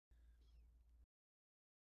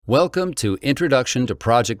Welcome to Introduction to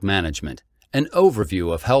Project Management, an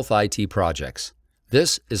overview of health IT projects.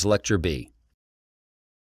 This is Lecture B.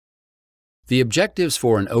 The objectives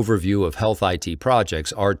for an overview of health IT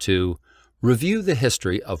projects are to review the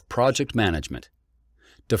history of project management,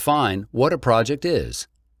 define what a project is,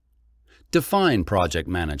 define project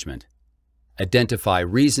management, identify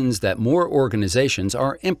reasons that more organizations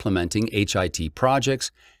are implementing HIT projects,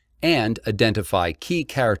 and identify key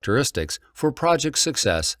characteristics for project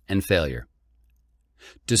success and failure.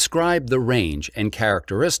 Describe the range and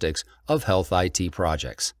characteristics of health IT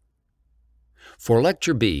projects. For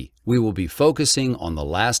Lecture B, we will be focusing on the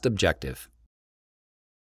last objective.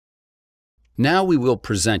 Now we will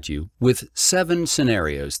present you with 7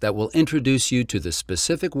 scenarios that will introduce you to the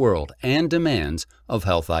specific world and demands of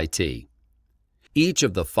health IT. Each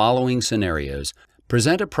of the following scenarios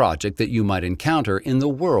present a project that you might encounter in the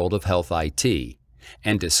world of health IT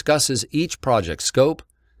and discusses each project scope,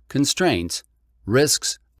 constraints,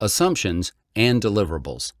 risks, assumptions, and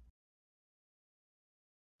deliverables.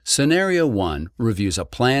 Scenario 1 reviews a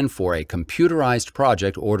plan for a computerized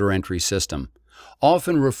project order entry system,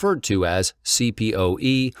 often referred to as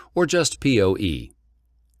CPOE or just POE.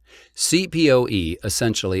 CPOE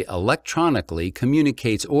essentially electronically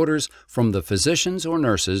communicates orders from the physicians or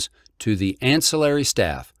nurses to the ancillary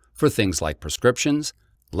staff for things like prescriptions,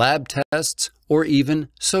 lab tests, or even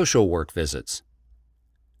social work visits.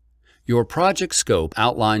 Your project scope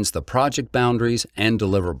outlines the project boundaries and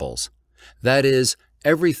deliverables, that is,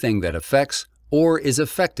 everything that affects or is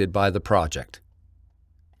affected by the project,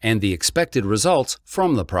 and the expected results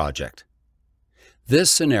from the project. This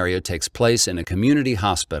scenario takes place in a community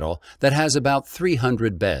hospital that has about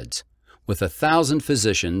 300 beds, with 1,000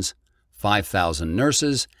 physicians, 5,000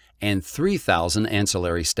 nurses, and 3,000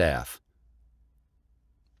 ancillary staff.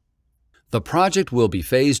 The project will be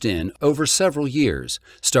phased in over several years,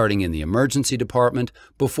 starting in the emergency department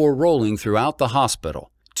before rolling throughout the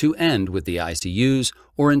hospital to end with the ICUs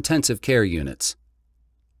or intensive care units.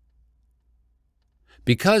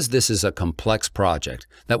 Because this is a complex project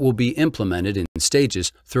that will be implemented in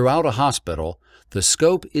stages throughout a hospital, the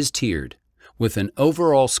scope is tiered, with an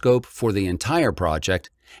overall scope for the entire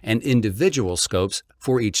project and individual scopes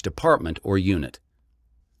for each department or unit.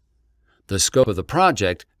 The scope of the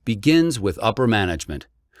project begins with upper management,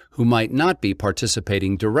 who might not be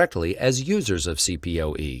participating directly as users of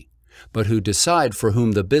CPOE, but who decide for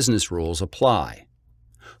whom the business rules apply.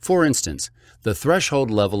 For instance, the threshold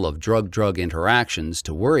level of drug-drug interactions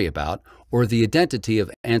to worry about, or the identity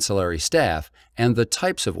of ancillary staff and the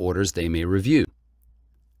types of orders they may review.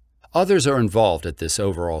 Others are involved at this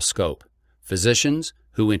overall scope: physicians,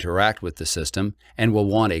 who interact with the system and will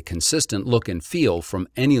want a consistent look and feel from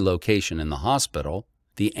any location in the hospital,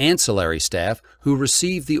 the ancillary staff who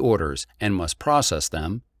receive the orders and must process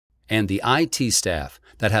them, and the IT staff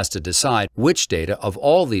that has to decide which data of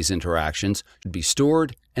all these interactions should be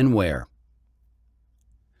stored and where.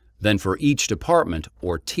 Then for each department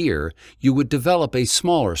or tier, you would develop a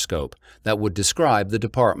smaller scope that would describe the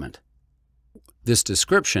department. This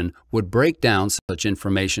description would break down such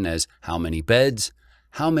information as how many beds,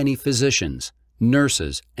 how many physicians,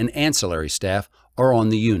 nurses, and ancillary staff are on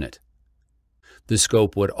the unit. The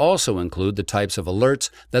scope would also include the types of alerts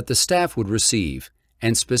that the staff would receive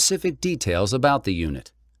and specific details about the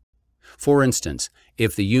unit. For instance,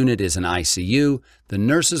 if the unit is an ICU, the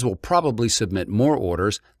nurses will probably submit more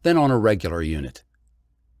orders than on a regular unit.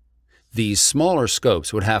 These smaller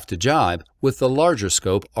scopes would have to jibe with the larger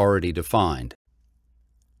scope already defined.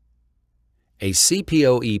 A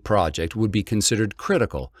CPOE project would be considered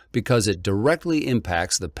critical because it directly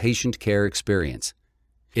impacts the patient care experience.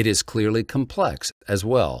 It is clearly complex as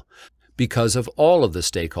well because of all of the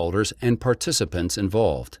stakeholders and participants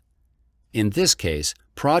involved. In this case,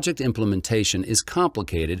 project implementation is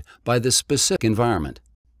complicated by the specific environment.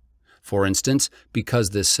 For instance,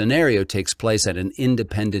 because this scenario takes place at an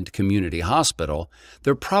independent community hospital,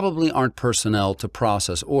 there probably aren't personnel to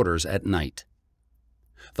process orders at night.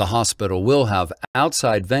 The hospital will have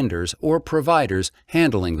outside vendors or providers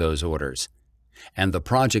handling those orders, and the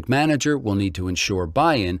project manager will need to ensure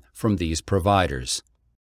buy-in from these providers.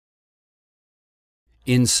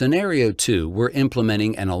 In Scenario 2, we're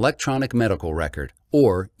implementing an electronic medical record,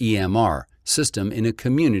 or EMR, system in a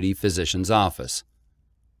community physician's office.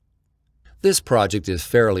 This project is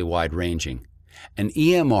fairly wide-ranging. An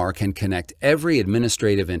EMR can connect every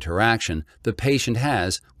administrative interaction the patient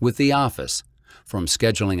has with the office, from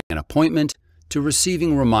scheduling an appointment to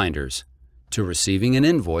receiving reminders, to receiving an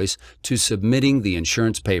invoice, to submitting the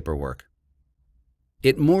insurance paperwork.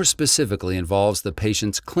 It more specifically involves the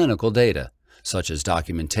patient's clinical data, such as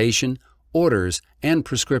documentation orders, and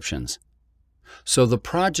prescriptions. So the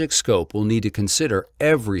project scope will need to consider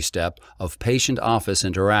every step of patient-office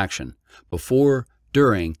interaction before,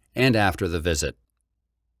 during, and after the visit.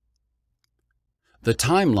 The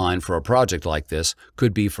timeline for a project like this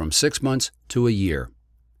could be from 6 months to a year.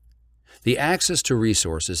 The access to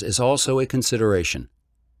resources is also a consideration.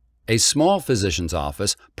 A small physician's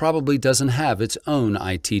office probably doesn't have its own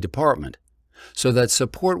IT department, so that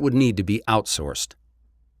support would need to be outsourced.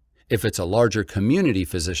 If it's a larger community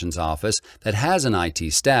physician's office that has an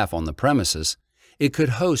IT staff on the premises, it could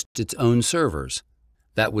host its own servers.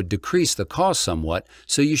 That would decrease the cost somewhat,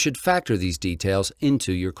 so you should factor these details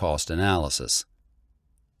into your cost analysis.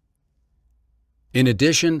 In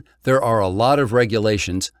addition, there are a lot of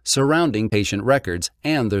regulations surrounding patient records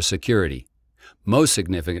and their security. Most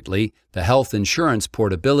significantly, the Health Insurance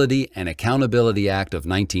Portability and Accountability Act of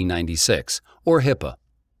 1996, or HIPAA.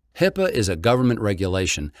 HIPAA is a government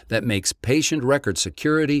regulation that makes patient record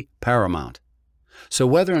security paramount. So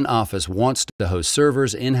whether an office wants to host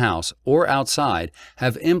servers in-house or outside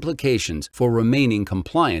have implications for remaining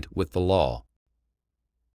compliant with the law.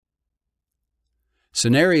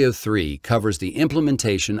 Scenario 3 covers the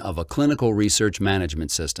implementation of a clinical research management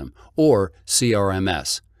system, or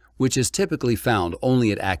CRMS, which is typically found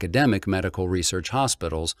only at academic medical research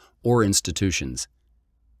hospitals or institutions.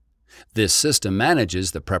 This system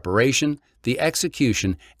manages the preparation, the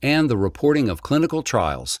execution, and the reporting of clinical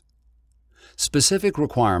trials. Specific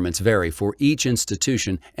requirements vary for each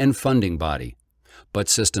institution and funding body, but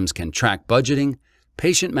systems can track budgeting,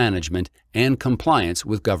 patient management, and compliance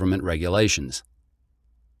with government regulations.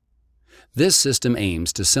 This system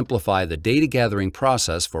aims to simplify the data gathering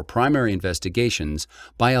process for primary investigations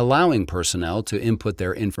by allowing personnel to input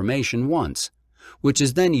their information once, which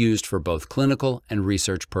is then used for both clinical and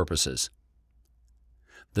research purposes.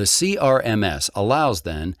 The CRMS allows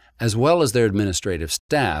then, as well as their administrative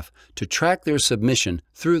staff, to track their submission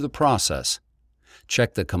through the process,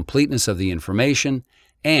 check the completeness of the information,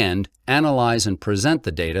 and analyze and present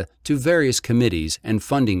the data to various committees and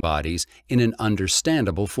funding bodies in an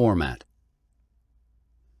understandable format.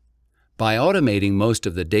 By automating most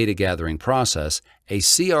of the data gathering process, a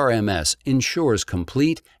CRMS ensures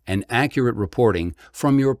complete and accurate reporting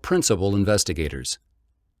from your principal investigators.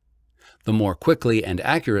 The more quickly and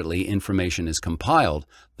accurately information is compiled,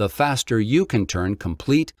 the faster you can turn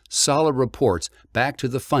complete, solid reports back to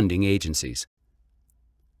the funding agencies.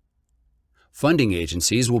 Funding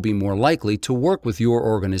agencies will be more likely to work with your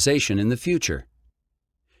organization in the future.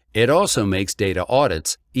 It also makes data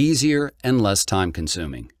audits easier and less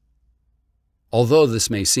time-consuming. Although this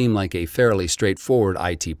may seem like a fairly straightforward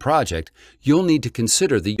IT project, you'll need to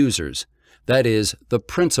consider the users, that is, the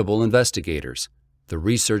principal investigators, the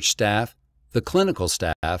research staff, the clinical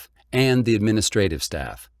staff, and the administrative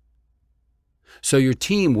staff. So your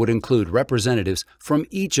team would include representatives from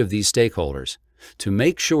each of these stakeholders to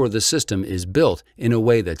make sure the system is built in a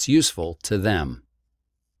way that's useful to them.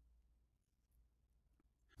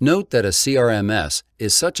 Note that a CRMS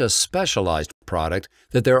is such a specialized product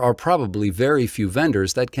that there are probably very few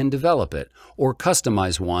vendors that can develop it or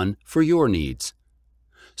customize one for your needs.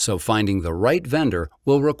 So finding the right vendor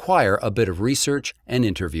will require a bit of research and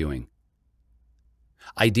interviewing.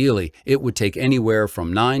 Ideally, it would take anywhere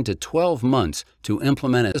from 9 to 12 months to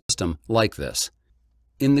implement a system like this,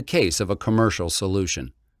 in the case of a commercial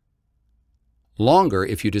solution. Longer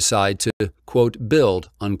if you decide to, quote, build,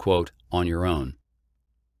 unquote, on your own.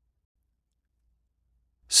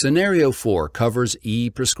 Scenario 4 covers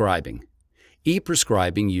e-prescribing.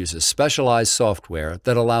 E-prescribing uses specialized software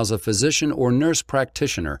that allows a physician or nurse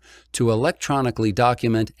practitioner to electronically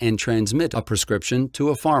document and transmit a prescription to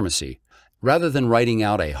a pharmacy, rather than writing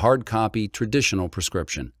out a hard copy traditional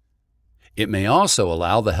prescription. It may also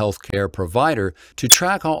allow the healthcare provider to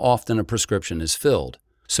track how often a prescription is filled,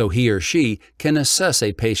 so he or she can assess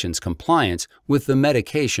a patient's compliance with the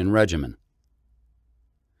medication regimen.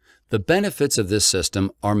 The benefits of this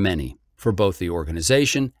system are many for both the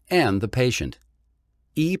organization and the patient.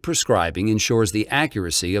 E-prescribing ensures the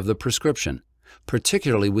accuracy of the prescription,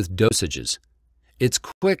 particularly with dosages. It's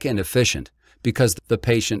quick and efficient because the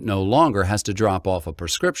patient no longer has to drop off a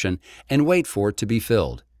prescription and wait for it to be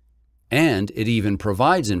filled. And it even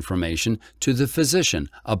provides information to the physician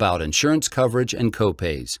about insurance coverage and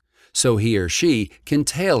copays, so he or she can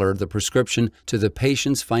tailor the prescription to the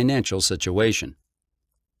patient's financial situation.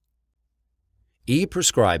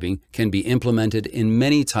 E-prescribing can be implemented in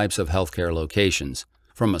many types of healthcare locations,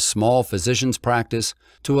 from a small physician's practice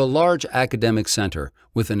to a large academic center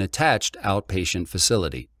with an attached outpatient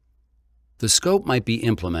facility. The scope might be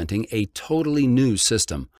implementing a totally new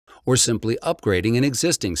system or simply upgrading an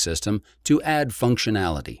existing system to add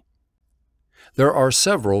functionality. There are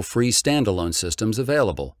several free standalone systems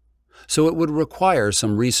available, so it would require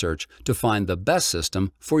some research to find the best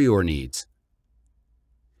system for your needs.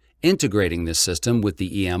 Integrating this system with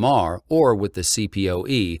the EMR or with the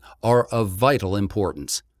CPOE are of vital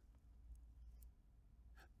importance.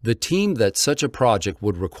 The team that such a project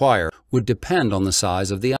would require would depend on the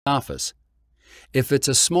size of the office. If it's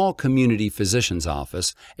a small community physician's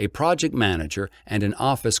office, a project manager and an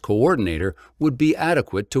office coordinator would be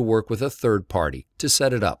adequate to work with a third party to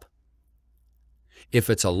set it up. If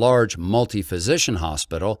it's a large multi-physician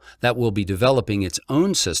hospital that will be developing its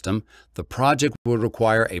own system, the project will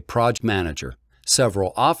require a project manager,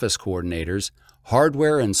 several office coordinators,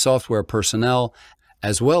 hardware and software personnel,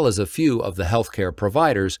 as well as a few of the healthcare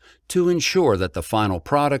providers to ensure that the final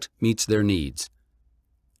product meets their needs.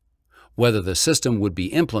 Whether the system would be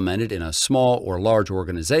implemented in a small or large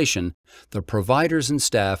organization, the providers and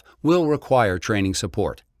staff will require training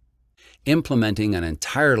support. Implementing an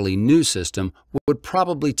entirely new system would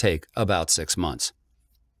probably take about 6 months.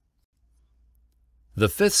 The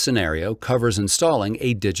fifth scenario covers installing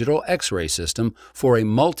a digital X-ray system for a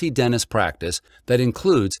multi-dentist practice that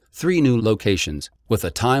includes 3 new locations with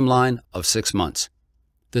a timeline of 6 months.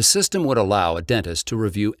 The system would allow a dentist to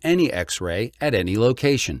review any X-ray at any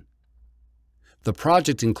location. The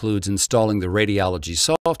project includes installing the radiology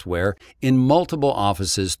software in multiple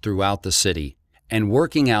offices throughout the city and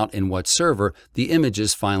working out in what server the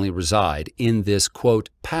images finally reside in this quote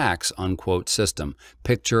PACS unquote system,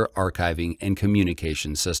 Picture Archiving and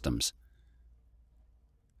Communication Systems.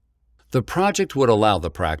 The project would allow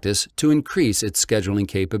the practice to increase its scheduling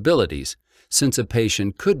capabilities, since a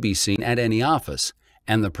patient could be seen at any office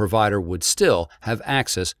and the provider would still have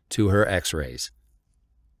access to her X-rays.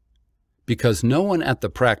 Because no one at the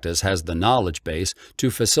practice has the knowledge base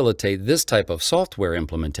to facilitate this type of software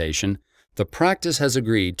implementation, the practice has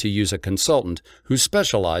agreed to use a consultant who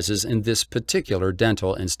specializes in this particular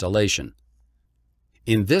dental installation.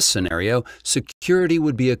 In this scenario, security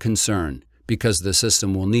would be a concern because the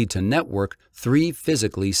system will need to network 3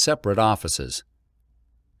 physically separate offices.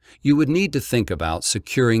 You would need to think about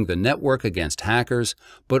securing the network against hackers,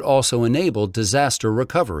 but also enable disaster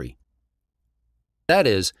recovery. That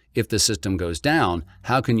is, if the system goes down,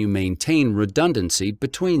 how can you maintain redundancy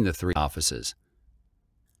between the 3 offices?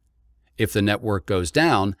 If the network goes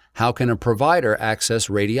down, how can a provider access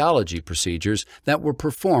radiology procedures that were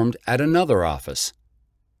performed at another office?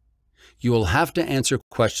 You will have to answer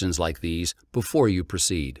questions like these before you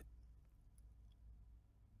proceed.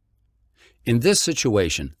 In this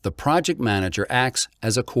situation, the project manager acts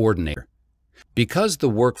as a coordinator. Because the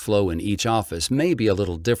workflow in each office may be a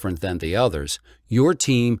little different than the others, your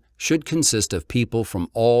team should consist of people from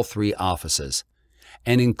all 3 offices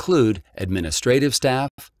and include administrative staff,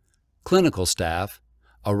 clinical staff,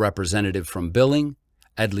 a representative from billing,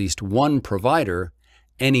 at least 1 provider,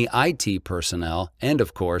 any IT personnel, and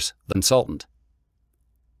of course, the consultant.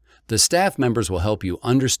 The staff members will help you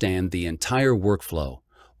understand the entire workflow,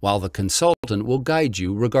 while the consultant will guide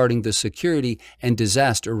you regarding the security and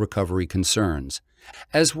disaster recovery concerns,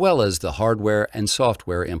 as well as the hardware and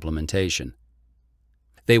software implementation.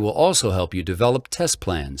 They will also help you develop test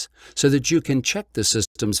plans so that you can check the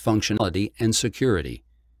system's functionality and security.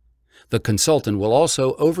 The consultant will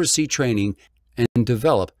also oversee training and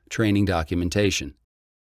develop training documentation.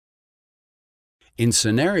 In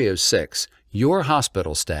Scenario 6, your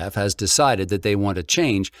hospital staff has decided that they want to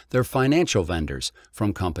change their financial vendors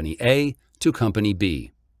from Company A to Company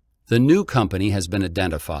B. The new company has been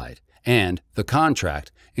identified, and the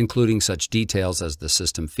contract, including such details as the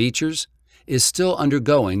system features, is still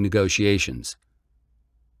undergoing negotiations.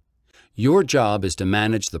 Your job is to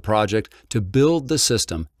manage the project to build the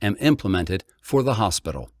system and implement it for the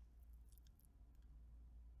hospital.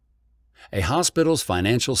 A hospital's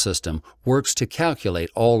financial system works to calculate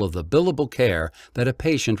all of the billable care that a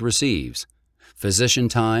patient receives, physician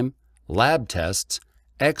time, lab tests,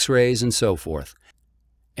 X-rays, and so forth,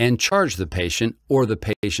 and charge the patient or the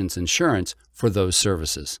patient's insurance for those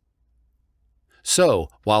services. So,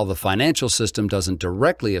 while the financial system doesn't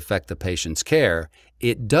directly affect the patient's care,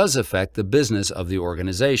 it does affect the business of the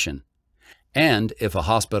organization. And if a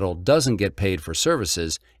hospital doesn't get paid for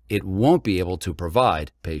services, it won't be able to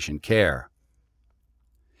provide patient care.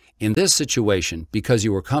 In this situation, because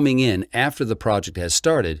you are coming in after the project has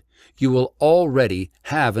started, you will already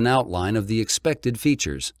have an outline of the expected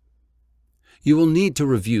features. You will need to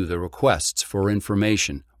review the requests for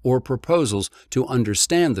information or proposals to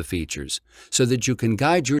understand the features so that you can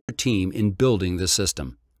guide your team in building the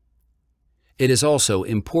system. It is also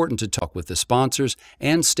important to talk with the sponsors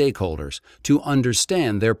and stakeholders to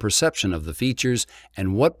understand their perception of the features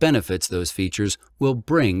and what benefits those features will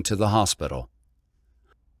bring to the hospital.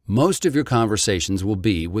 Most of your conversations will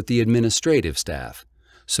be with the administrative staff,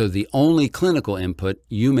 so the only clinical input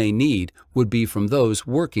you may need would be from those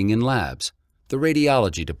working in labs, the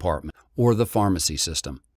radiology department, or the pharmacy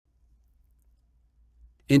system.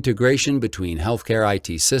 Integration between healthcare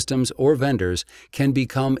IT systems or vendors can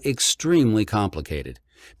become extremely complicated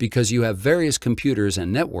because you have various computers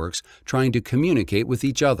and networks trying to communicate with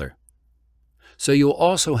each other. So you'll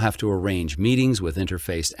also have to arrange meetings with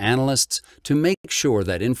interface analysts to make sure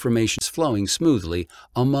that information is flowing smoothly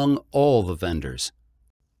among all the vendors.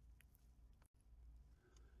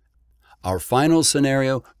 Our final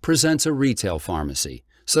scenario presents a retail pharmacy,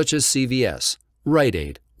 such as CVS, Rite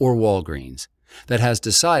Aid, or Walgreens, that has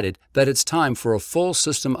decided that it's time for a full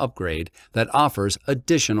system upgrade that offers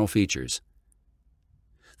additional features.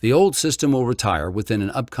 The old system will retire within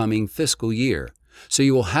an upcoming fiscal year, so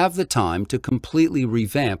you will have the time to completely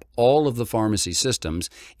revamp all of the pharmacy systems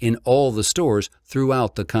in all the stores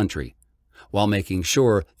throughout the country, while making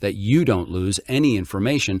sure that you don't lose any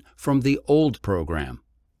information from the old program.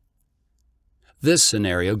 This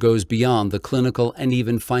scenario goes beyond the clinical and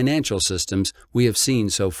even financial systems we have seen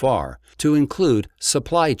so far to include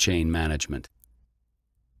supply chain management.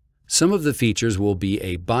 Some of the features will be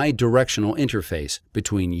a bi-directional interface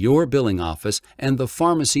between your billing office and the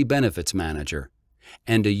pharmacy benefits manager,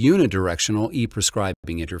 and a unidirectional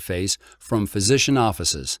e-prescribing interface from physician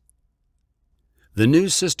offices. The new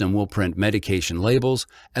system will print medication labels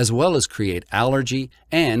as well as create allergy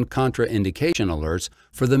and contraindication alerts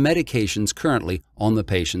for the medications currently on the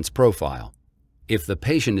patient's profile. If the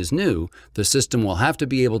patient is new, the system will have to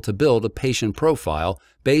be able to build a patient profile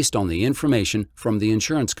based on the information from the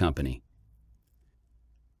insurance company.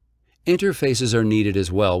 Interfaces are needed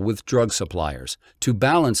as well with drug suppliers to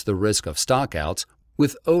balance the risk of stockouts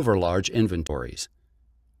with overlarge inventories.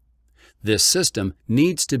 This system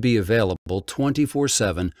needs to be available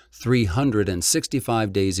 24/7,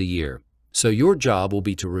 365 days a year, so your job will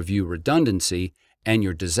be to review redundancy and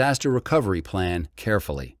your disaster recovery plan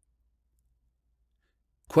carefully.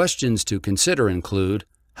 Questions to consider include: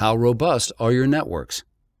 how robust are your networks?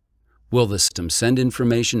 Will the system send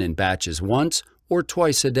information in batches once or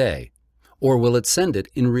twice a day, or will it send it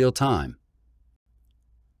in real time?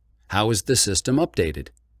 How is the system updated?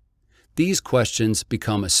 These questions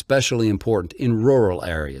become especially important in rural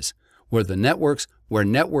areas where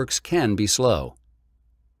networks can be slow.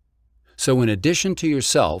 So in addition to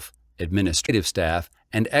yourself, administrative staff,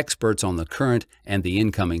 and experts on the current and the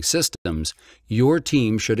incoming systems, your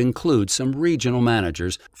team should include some regional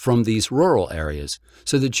managers from these rural areas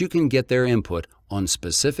so that you can get their input on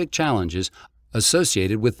specific challenges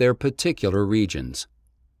associated with their particular regions.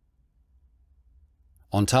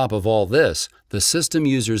 On top of all this, the system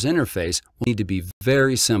user's interface will need to be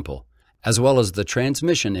very simple, as well as the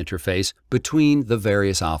transmission interface between the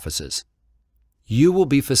various offices. You will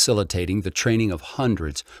be facilitating the training of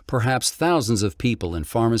hundreds, perhaps thousands of people in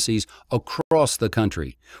pharmacies across the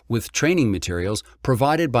country, with training materials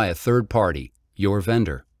provided by a third party, your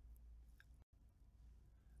vendor.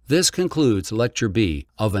 This concludes Lecture B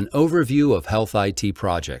of an overview of health IT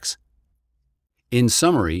projects. In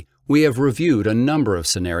summary, we have reviewed a number of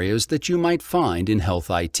scenarios that you might find in health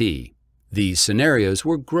IT. These scenarios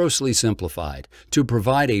were grossly simplified to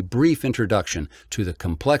provide a brief introduction to the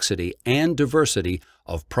complexity and diversity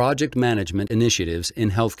of project management initiatives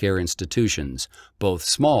in healthcare institutions, both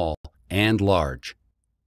small and large.